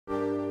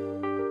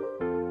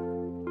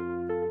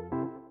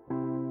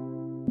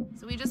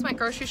We just went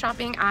grocery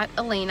shopping at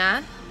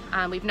Elena.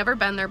 We've never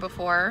been there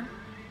before.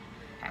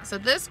 Okay, so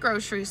this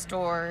grocery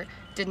store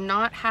did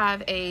not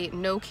have a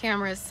no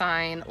cameras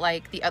sign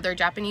like the other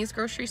Japanese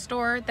grocery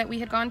store that we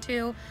had gone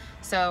to.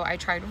 So I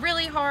tried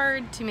really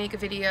hard to make a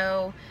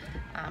video.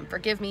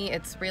 Forgive me,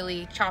 it's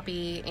really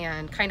choppy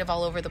and kind of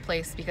all over the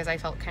place because I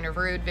felt kind of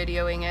rude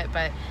videoing it,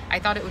 but I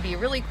thought it would be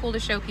really cool to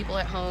show people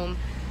at home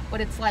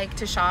what it's like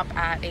to shop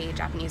at a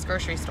Japanese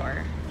grocery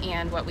store.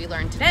 And what we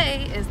learned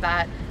today is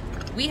that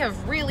we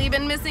have really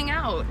been missing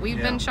out. We've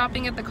been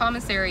shopping at the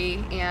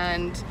commissary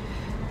and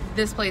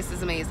this place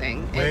is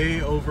amazing. Way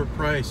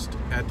overpriced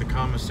at the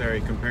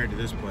commissary compared to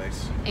this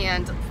place.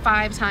 And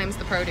 5 times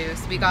the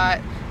produce. We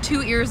got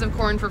 2 ears of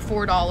corn for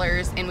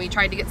 $4 and we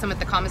tried to get some at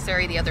the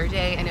commissary the other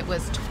day and it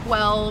was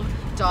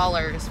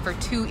 $12 for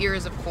 2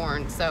 ears of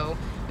corn. So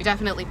we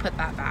definitely put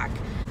that back.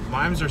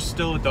 Limes are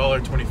still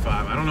 $1.25.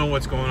 I don't know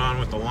what's going on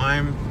with the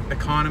lime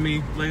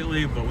economy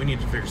lately, but we need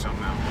to figure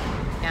something out.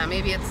 Yeah,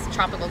 maybe it's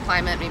tropical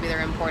climate, maybe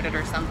they're imported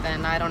or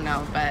something, I don't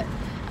know, but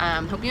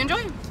hope you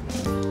enjoy.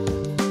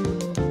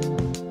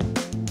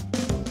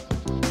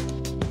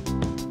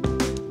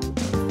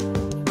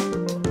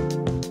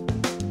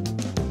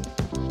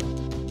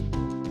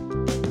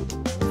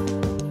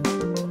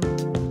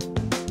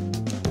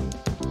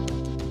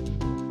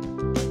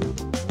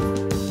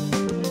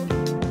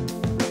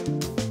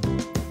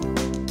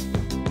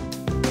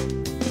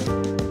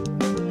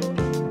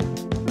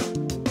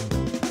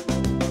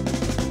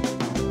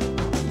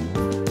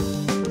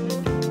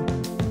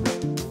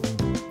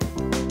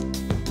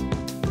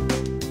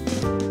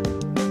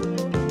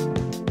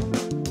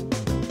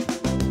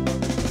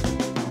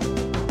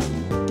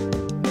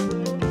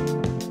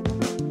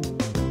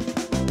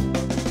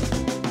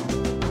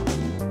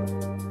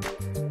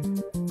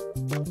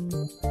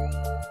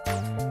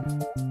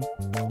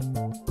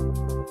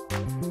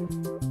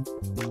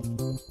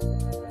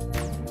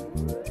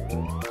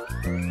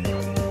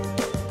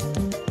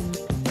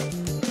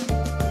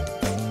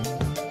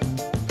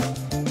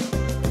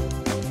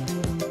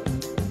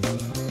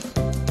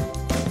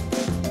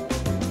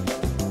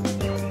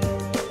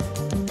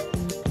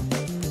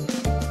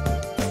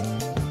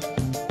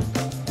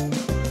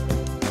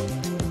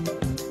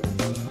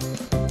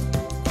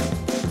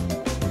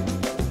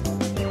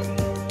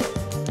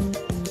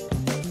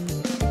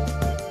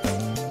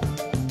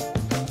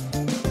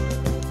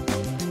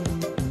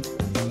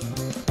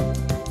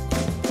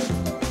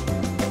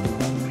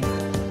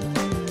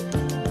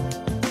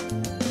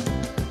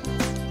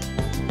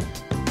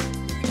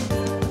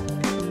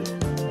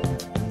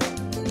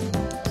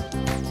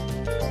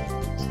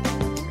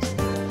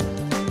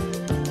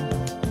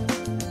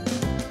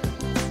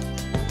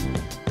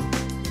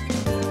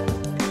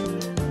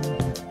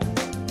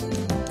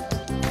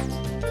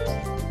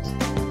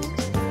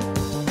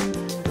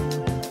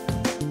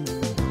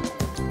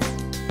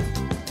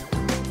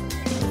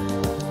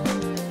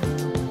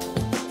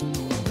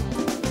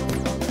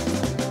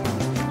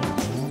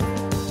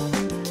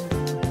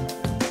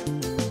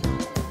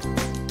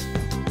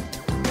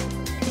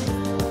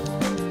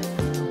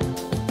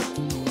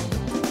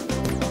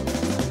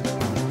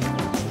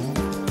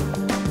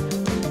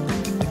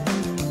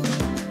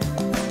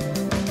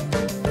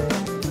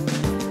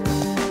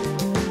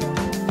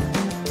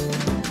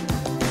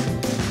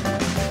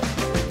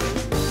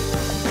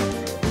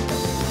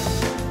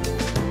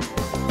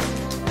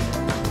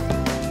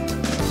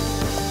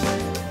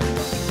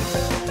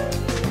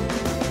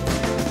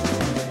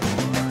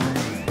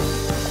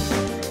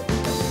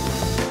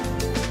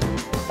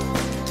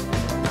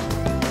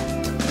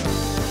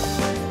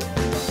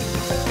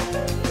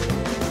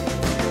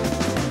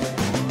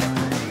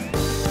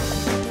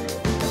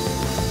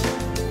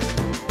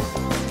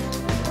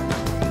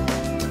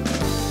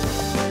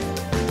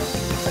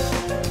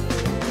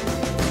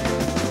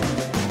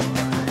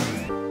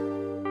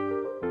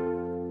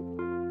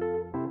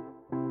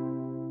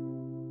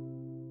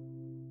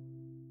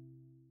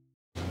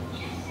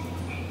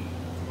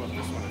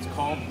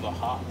 Called the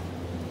Hop.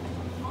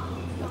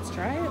 Let's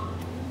try it.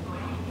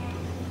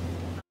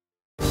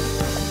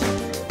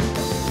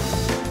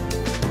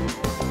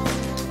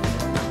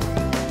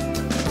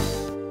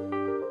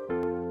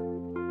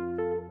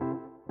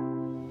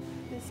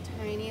 This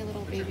tiny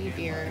little baby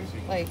beer,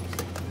 like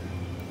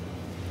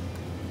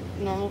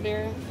normal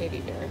beer, baby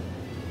beer.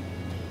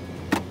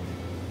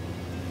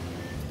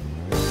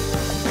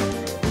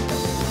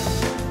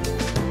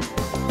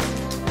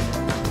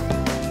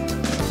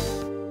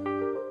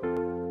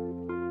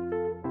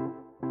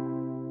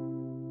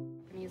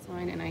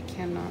 And I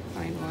cannot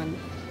find one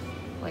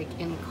like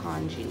in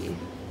kanji.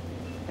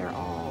 They're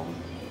all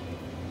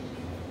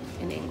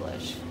in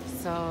English.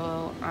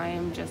 So I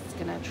am just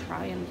gonna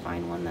try and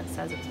find one that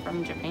says it's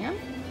from Japan.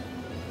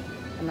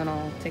 And then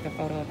I'll take a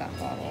photo of that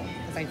bottle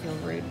because I feel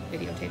rude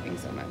videotaping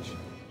so much.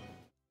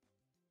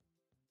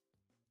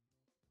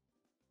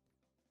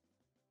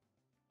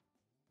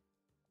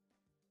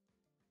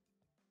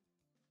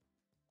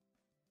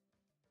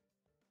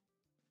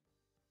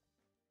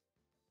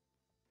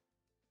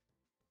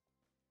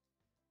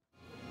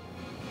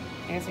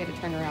 guess we had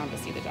to turn around to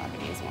see the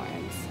Japanese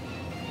wines.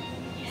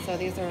 So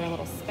these are a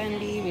little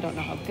spendy. We don't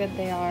know how good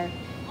they are.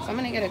 So I'm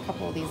gonna get a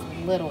couple of these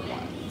little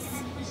ones.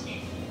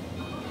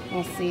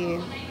 We'll see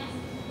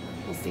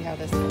how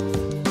this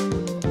goes.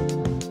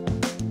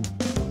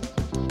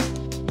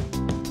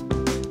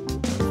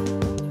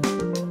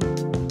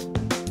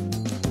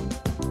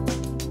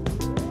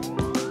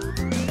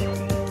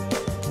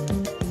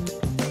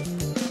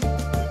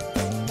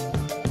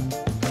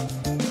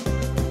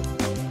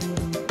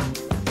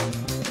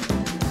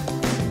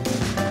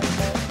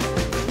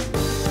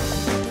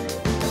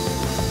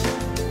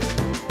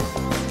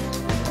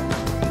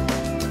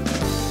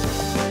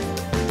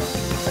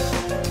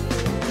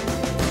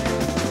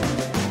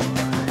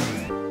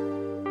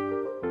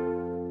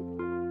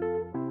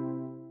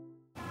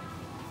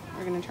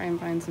 We're gonna try and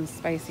find some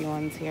spicy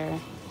ones here.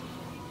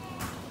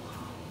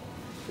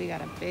 We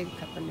got a big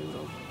cup of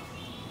noodle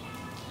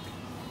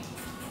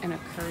and a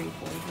curry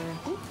flavor.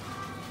 Ooh.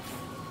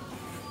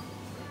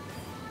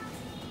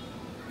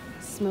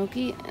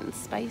 Smoky and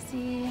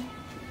spicy.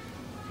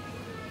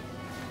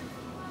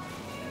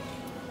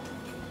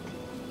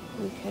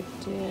 We could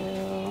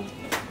do,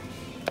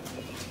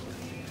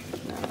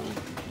 no.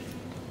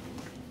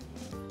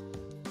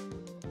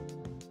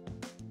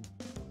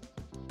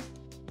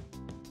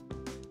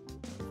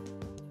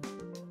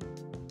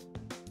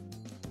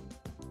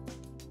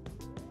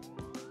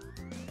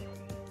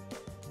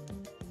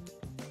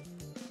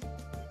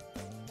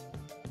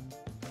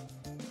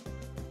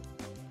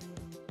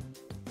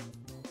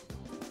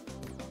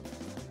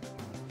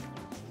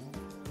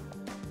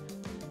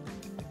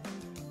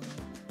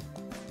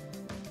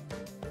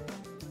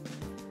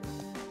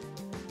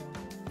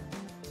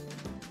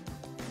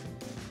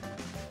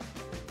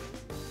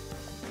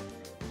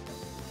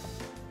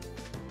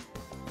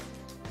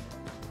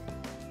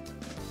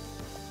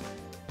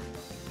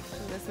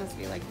 This must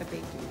be like the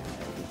baking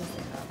area because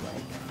they have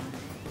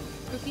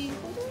like cookie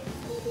holders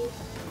maybe?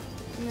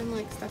 And then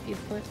like stuff you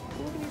put,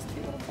 look at these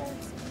cute little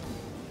cards.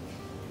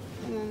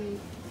 And then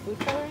food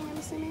coloring, I'm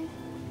assuming.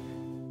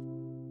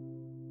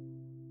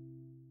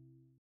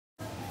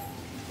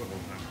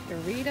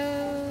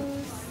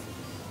 Doritos.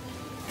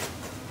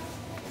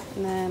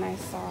 And then I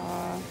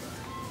saw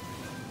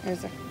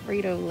there's a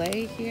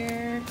Frito-Lay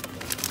here.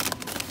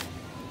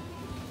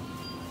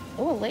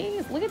 Oh,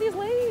 Lay's, look at these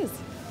Lay's.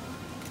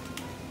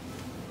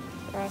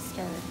 The rest are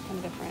kind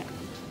of different.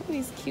 Look at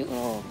these cute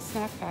little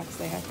snack packs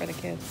they have for the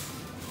kids.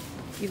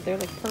 They're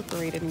like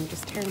perforated and you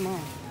just tear them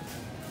off.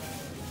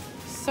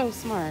 So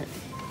smart.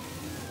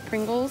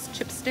 Pringles,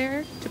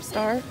 Chipstar.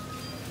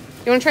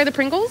 You want to try the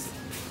Pringles?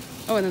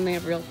 Oh, and then they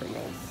have real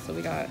Pringles. So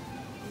we got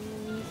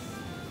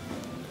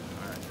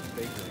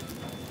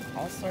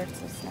all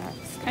sorts of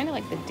snacks. Kind of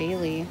like the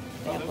daily.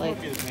 They have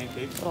like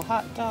little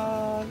hot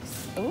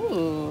dogs.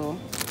 Ooh.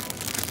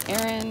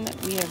 Aaron,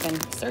 we have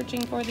been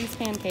searching for these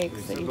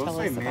pancakes that you tell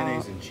us about.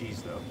 Mayonnaise and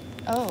cheese, though.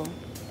 Oh.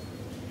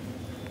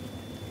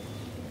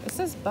 It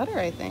says butter,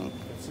 I think.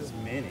 It says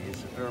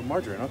mayonnaise. Or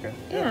margarine, okay.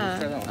 Yeah, let's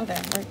try that one.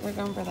 okay, we're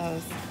going for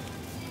those.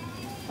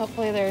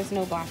 Hopefully there's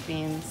no black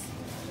beans.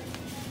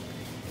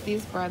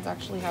 These breads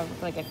actually have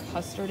like a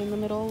custard in the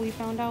middle, we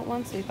found out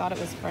once. We thought it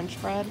was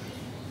French bread.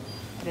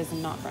 It is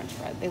not French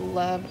bread. They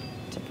love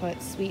to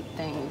put sweet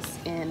things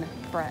in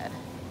bread.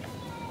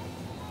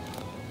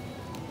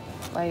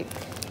 Like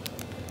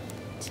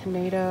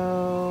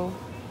tomato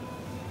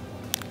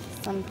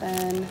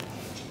something.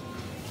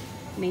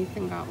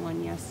 Nathan got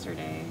one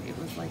yesterday. It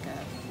was like a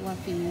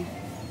fluffy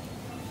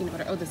peanut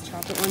butter. Oh, this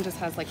chocolate one just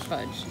has like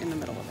fudge in the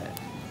middle of it.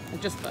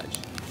 Like just fudge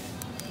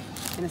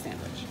in a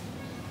sandwich.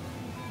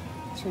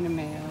 Tuna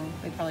mayo.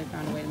 They probably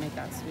found a way to make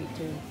that sweet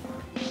too.